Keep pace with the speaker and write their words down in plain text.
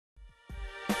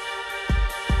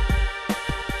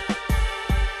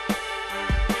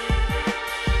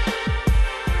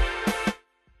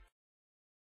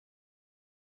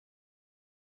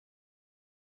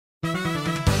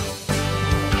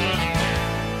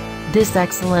This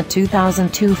excellent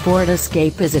 2002 Ford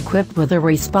Escape is equipped with a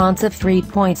responsive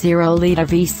 3.0-liter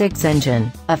V6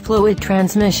 engine, a fluid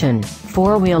transmission,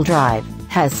 four-wheel drive,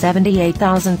 has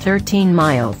 78,013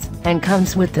 miles, and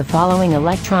comes with the following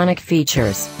electronic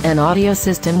features: an audio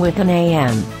system with an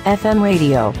AM/FM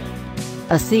radio,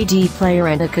 a CD player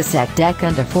and a cassette deck,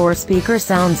 and a 4-speaker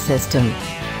sound system.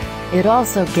 It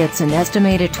also gets an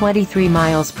estimated 23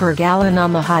 miles per gallon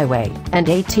on the highway, and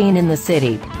 18 in the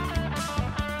city.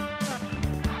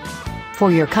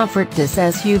 For your comfort, this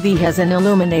SUV has an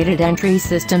illuminated entry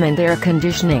system and air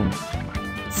conditioning.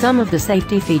 Some of the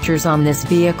safety features on this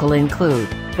vehicle include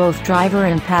both driver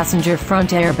and passenger front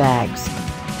airbags.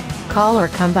 Call or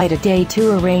come by today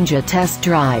to arrange a test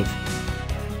drive.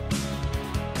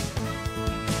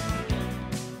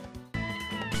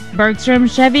 Bergstrom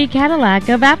Chevy Cadillac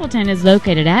of Appleton is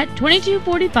located at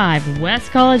 2245 West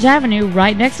College Avenue,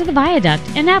 right next to the viaduct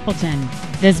in Appleton.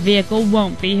 This vehicle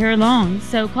won't be here long,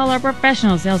 so call our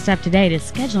professional sales staff today to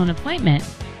schedule an appointment.